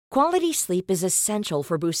Quality sleep is essential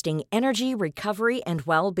for boosting energy, recovery, and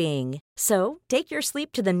well-being. So, take your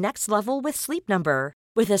sleep to the next level with Sleep Number.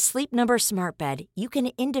 With a Sleep Number smart bed, you can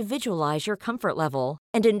individualize your comfort level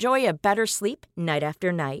and enjoy a better sleep night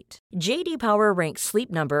after night. J.D. Power ranks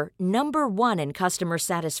Sleep Number number 1 in customer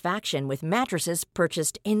satisfaction with mattresses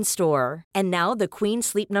purchased in-store. And now the Queen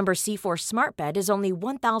Sleep Number C4 smart bed is only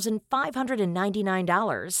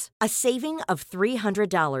 $1,599, a saving of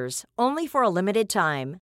 $300, only for a limited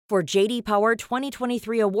time. For J.D. Power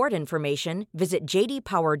 2023 award information, visit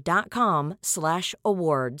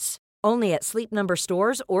jdpower.com/awards. Only at Sleep Number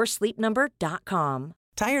stores or sleepnumber.com.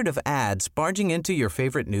 Tired of ads barging into your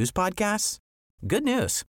favorite news podcasts? Good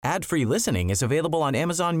news. Ad-free listening is available on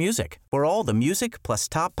Amazon Music for all the music plus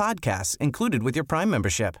top podcasts included with your Prime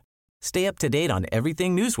membership. Stay up to date on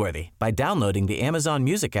everything newsworthy by downloading the Amazon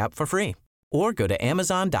Music app for free or go to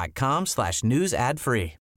amazon.com/news ad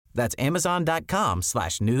free. That's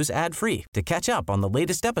amazon.com/news ad free to catch up on the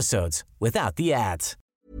latest episodes without the ads.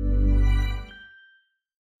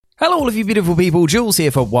 Hello all of you beautiful people, Jules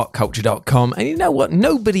here for WhatCulture.com, and you know what?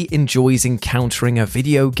 Nobody enjoys encountering a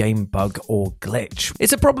video game bug or glitch.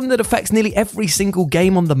 It's a problem that affects nearly every single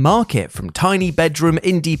game on the market, from tiny bedroom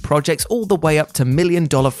indie projects all the way up to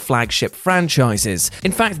million-dollar flagship franchises.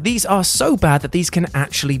 In fact, these are so bad that these can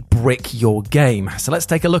actually brick your game. So let's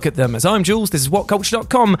take a look at them. As I'm Jules, this is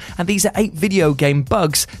WhatCulture.com, and these are 8 video game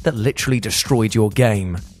bugs that literally destroyed your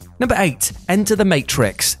game. Number 8, Enter the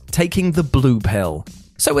Matrix, taking the blue pill.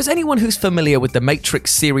 So as anyone who's familiar with the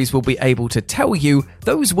Matrix series will be able to tell you,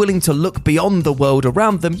 those willing to look beyond the world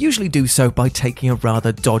around them usually do so by taking a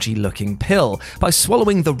rather dodgy looking pill. By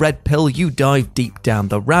swallowing the red pill, you dive deep down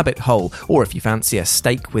the rabbit hole. Or if you fancy a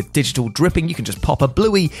steak with digital dripping, you can just pop a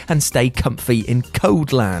bluey and stay comfy in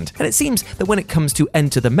Code Land. And it seems that when it comes to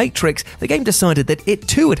Enter the Matrix, the game decided that it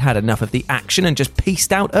too had had enough of the action and just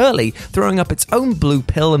peaced out early, throwing up its own blue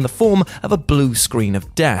pill in the form of a blue screen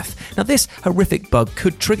of death. Now this horrific bug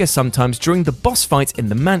could trigger sometimes during the boss fight in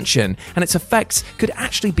the mansion, and its effects could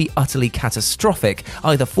actually be utterly catastrophic,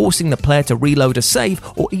 either forcing the player to reload a save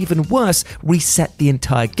or even worse, reset the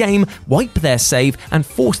entire game, wipe their save, and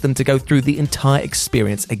force them to go through the entire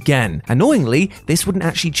experience again. Annoyingly, this wouldn't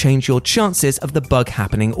actually change your chances of the bug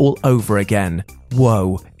happening all over again.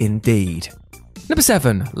 Woe indeed. Number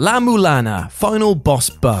 7, La Mulana, final boss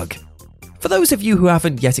bug. For those of you who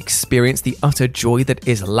haven't yet experienced the utter joy that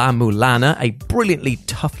is La Mulana, a brilliantly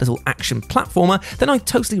tough little action platformer, then I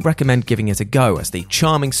totally recommend giving it a go, as the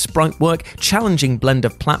charming sprite work, challenging blend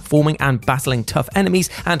of platforming and battling tough enemies,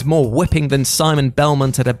 and more whipping than Simon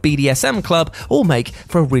Belmont at a BDSM club all make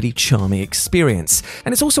for a really charming experience.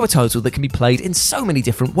 And it's also a title that can be played in so many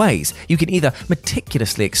different ways. You can either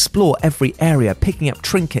meticulously explore every area, picking up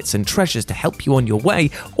trinkets and treasures to help you on your way,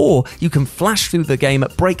 or you can flash through the game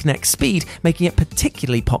at breakneck speed, making it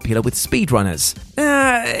particularly popular with speedrunners.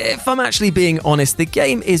 If I'm actually being honest, the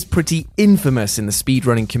game is pretty infamous in the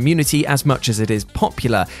speedrunning community as much as it is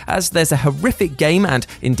popular, as there's a horrific game and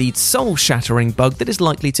indeed soul-shattering bug that is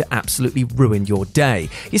likely to absolutely ruin your day.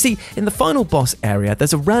 You see, in the final boss area,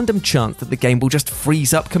 there's a random chance that the game will just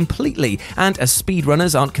freeze up completely, and as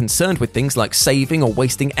speedrunners aren't concerned with things like saving or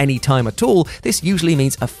wasting any time at all, this usually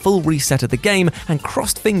means a full reset of the game, and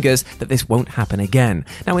crossed fingers that this won't happen again.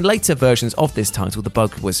 Now, in later versions of this title, the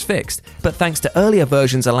bug was fixed, but thanks to earlier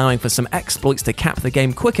versions allowing for some exploits to cap the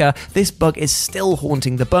game quicker, this bug is still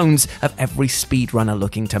haunting the bones of every speedrunner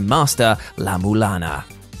looking to master La Mulana.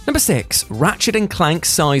 Number 6, Ratchet & Clank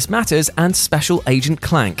Size Matters and Special Agent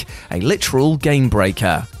Clank, a literal game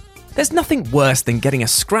breaker. There's nothing worse than getting a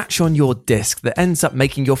scratch on your disc that ends up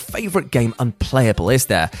making your favourite game unplayable, is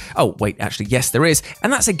there? Oh, wait, actually, yes, there is,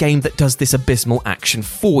 and that's a game that does this abysmal action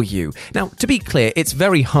for you. Now, to be clear, it's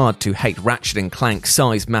very hard to hate Ratchet & Clank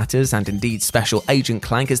Size Matters and indeed Special Agent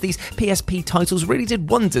Clank, as these PSP titles really did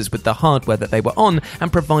wonders with the hardware that they were on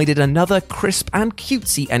and provided another crisp and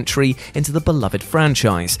cutesy entry into the beloved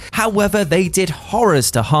franchise. However, they did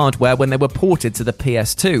horrors to hardware when they were ported to the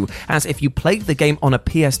PS2, as if you played the game on a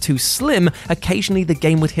PS2 Slim, occasionally the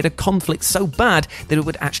game would hit a conflict so bad that it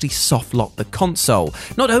would actually soft lock the console.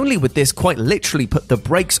 Not only would this quite literally put the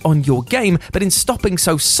brakes on your game, but in stopping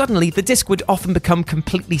so suddenly, the disc would often become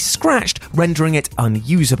completely scratched, rendering it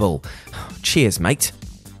unusable. Cheers, mate.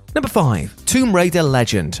 Number 5, Tomb Raider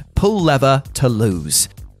Legend, Pull Lever to Lose.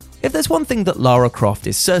 If there's one thing that Lara Croft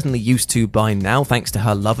is certainly used to by now, thanks to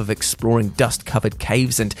her love of exploring dust-covered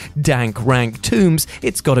caves and dank, rank tombs,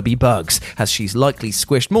 it's gotta be bugs, as she's likely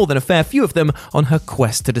squished more than a fair few of them on her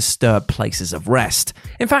quest to disturb places of rest.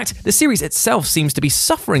 In fact, the series itself seems to be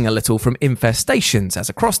suffering a little from infestations, as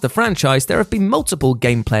across the franchise there have been multiple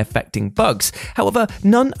gameplay-affecting bugs. However,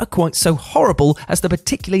 none are quite so horrible as the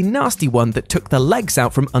particularly nasty one that took the legs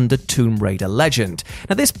out from under Tomb Raider Legend.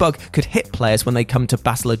 Now, this bug could hit players when they come to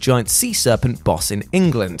battle a giant sea serpent boss in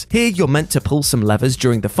England. Here, you're meant to pull some levers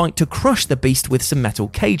during the fight to crush the beast with some metal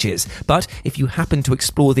cages, but if you happen to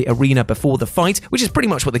explore the arena before the fight, which is pretty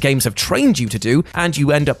much what the games have trained you to do, and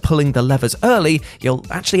you end up pulling the levers early, you'll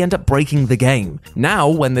actually end up breaking the game. Now,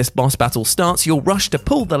 when this boss battle starts, you'll rush to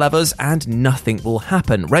pull the levers and nothing will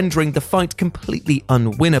happen, rendering the fight completely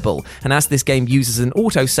unwinnable. And as this game uses an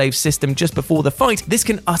autosave system just before the fight, this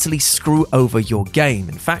can utterly screw over your game.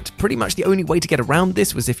 In fact, pretty much the only way to get around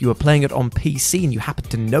this was if you were playing it on PC and you happened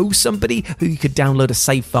to know somebody who you could download a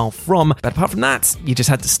save file from, but apart from that, you just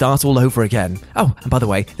had to start all over again. Oh, and by the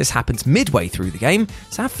way, this happens midway through the game,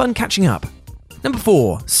 so have fun catching up. Number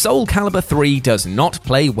 4, Soul Calibur 3 does not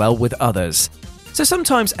play well with others. So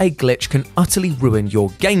sometimes a glitch can utterly ruin your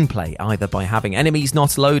gameplay, either by having enemies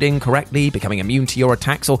not loading correctly, becoming immune to your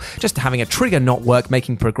attacks, or just having a trigger not work,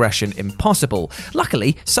 making progression impossible.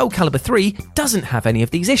 Luckily, Soul Calibur 3 doesn't have any of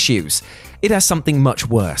these issues. It has something much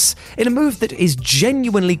worse. In a move that is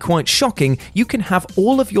genuinely quite shocking, you can have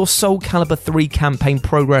all of your Soul Calibur 3 campaign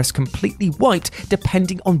progress completely wiped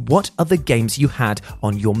depending on what other games you had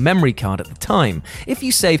on your memory card at the time. If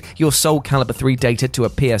you save your Soul Calibur 3 data to a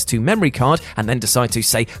PS2 memory card and then decide to,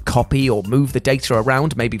 say, copy or move the data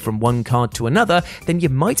around, maybe from one card to another, then you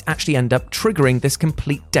might actually end up triggering this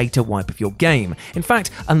complete data wipe of your game. In fact,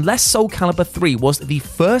 unless Soul Calibur 3 was the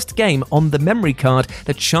first game on the memory card,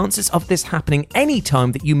 the chances of this happening any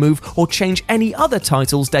time that you move or change any other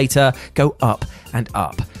title's data go up and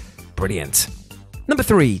up. Brilliant. Number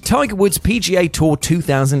 3, Tiger Woods PGA Tour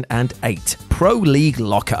 2008 Pro League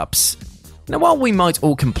lockups. Now, while we might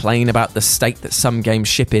all complain about the state that some games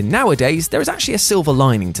ship in nowadays, there is actually a silver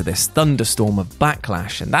lining to this thunderstorm of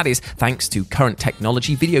backlash, and that is, thanks to current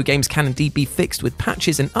technology, video games can indeed be fixed with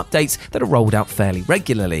patches and updates that are rolled out fairly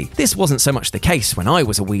regularly. This wasn't so much the case when I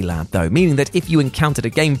was a wee lad, though, meaning that if you encountered a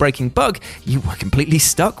game-breaking bug, you were completely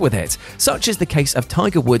stuck with it. Such is the case of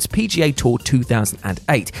Tiger Woods PGA Tour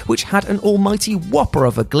 2008, which had an almighty whopper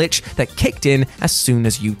of a glitch that kicked in as soon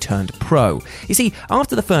as you turned pro. You see,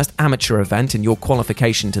 after the first amateur event and your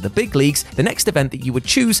qualification to the big leagues, the next event that you would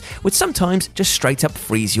choose would sometimes just straight up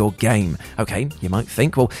freeze your game. Okay, you might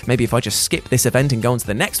think, well, maybe if I just skip this event and go on to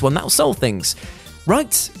the next one, that'll solve things.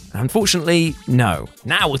 Right? Unfortunately, no.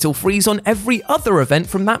 Now it'll freeze on every other event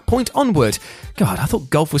from that point onward. God, I thought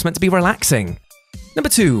golf was meant to be relaxing. Number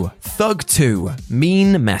 2, Thug 2,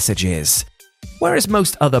 Mean Messages. Whereas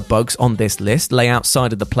most other bugs on this list lay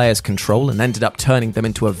outside of the player's control and ended up turning them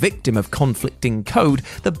into a victim of conflicting code,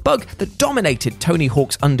 the bug that dominated Tony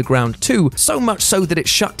Hawk's Underground 2, so much so that it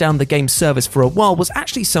shut down the game's service for a while, was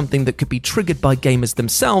actually something that could be triggered by gamers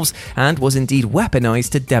themselves and was indeed weaponized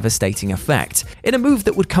to devastating effect. In a move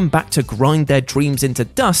that would come back to grind their dreams into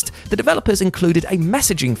dust, the developers included a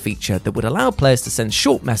messaging feature that would allow players to send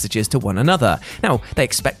short messages to one another. Now, they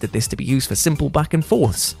expected this to be used for simple back and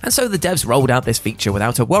forths, and so the devs rolled out this feature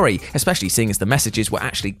without a worry, especially seeing as the messages were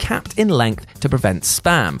actually capped in length to prevent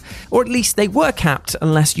spam. Or at least they were capped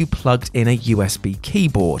unless you plugged in a USB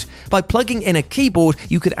keyboard. By plugging in a keyboard,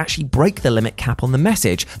 you could actually break the limit cap on the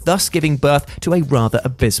message, thus giving birth to a rather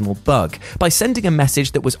abysmal bug. By sending a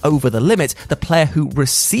message that was over the limit, the player who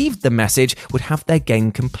received the message would have their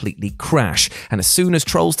game completely crash. And as soon as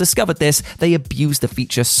trolls discovered this, they abused the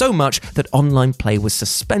feature so much that online play was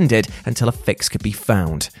suspended until a fix could be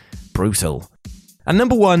found. Brutal. And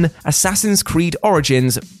number 1, Assassin's Creed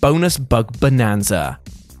Origins Bonus Bug Bonanza.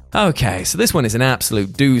 Okay, so this one is an absolute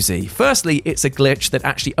doozy. Firstly, it's a glitch that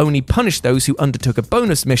actually only punished those who undertook a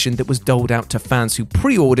bonus mission that was doled out to fans who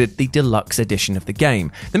pre-ordered the deluxe edition of the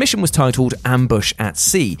game. The mission was titled Ambush at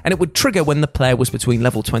Sea, and it would trigger when the player was between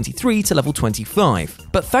level 23 to level 25.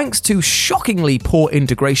 But thanks to shockingly poor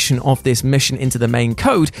integration of this mission into the main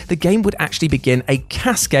code, the game would actually begin a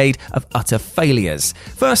cascade of utter failures.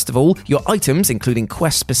 First of all, your items, including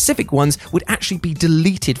quest-specific ones, would actually be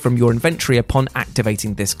deleted from your inventory upon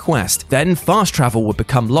activating this quest. Then fast travel would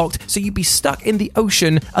become locked, so you'd be stuck in the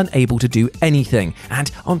ocean, unable to do anything.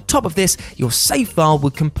 And on top of this, your save file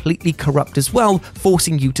would completely corrupt as well,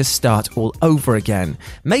 forcing you to start all over again.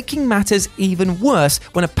 Making matters even worse,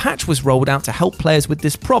 when a patch was rolled out to help players with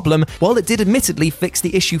this problem, while it did admittedly fix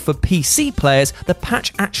the issue for PC players, the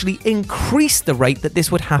patch actually increased the rate that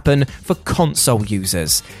this would happen for console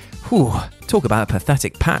users. Whew, talk about a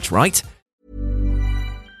pathetic patch, right?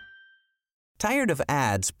 Tired of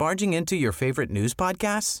ads barging into your favorite news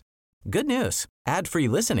podcasts? Good news. Ad-free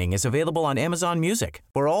listening is available on Amazon Music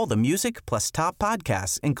for all the music plus top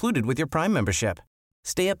podcasts included with your Prime membership.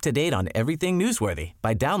 Stay up to date on everything newsworthy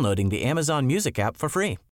by downloading the Amazon Music app for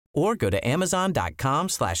free or go to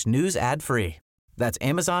amazon.com/news ad free. That's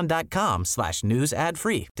amazon.com/news ad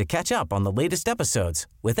free to catch up on the latest episodes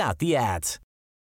without the ads.